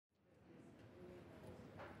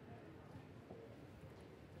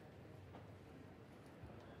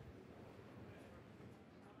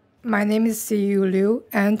My name is Siyu Liu,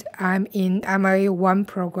 and I'm in MA1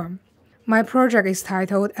 program. My project is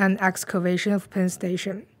titled An Excavation of Penn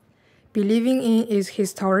Station. Believing in its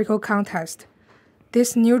historical context,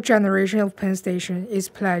 this new generation of Penn Station is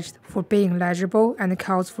pledged for being legible and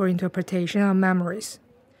calls for interpretation of memories.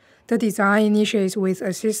 The design initiates with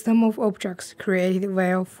a system of objects created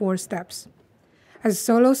via 4 steps. As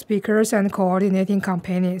solo speakers and coordinating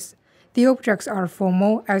companions, the objects are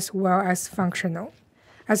formal as well as functional.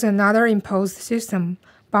 As another imposed system,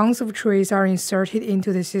 bunches of trees are inserted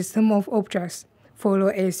into the system of objects, follow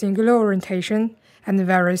a singular orientation, and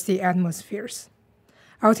varies the atmospheres.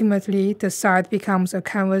 Ultimately, the site becomes a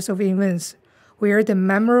canvas of events, where the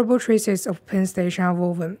memorable traces of Penn Station are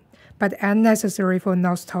woven, but unnecessary for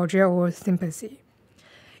nostalgia or sympathy.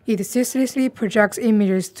 It ceaselessly projects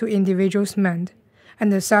images to individuals' mind,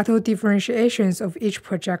 and the subtle differentiations of each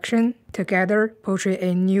projection together portray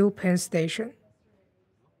a new Penn Station.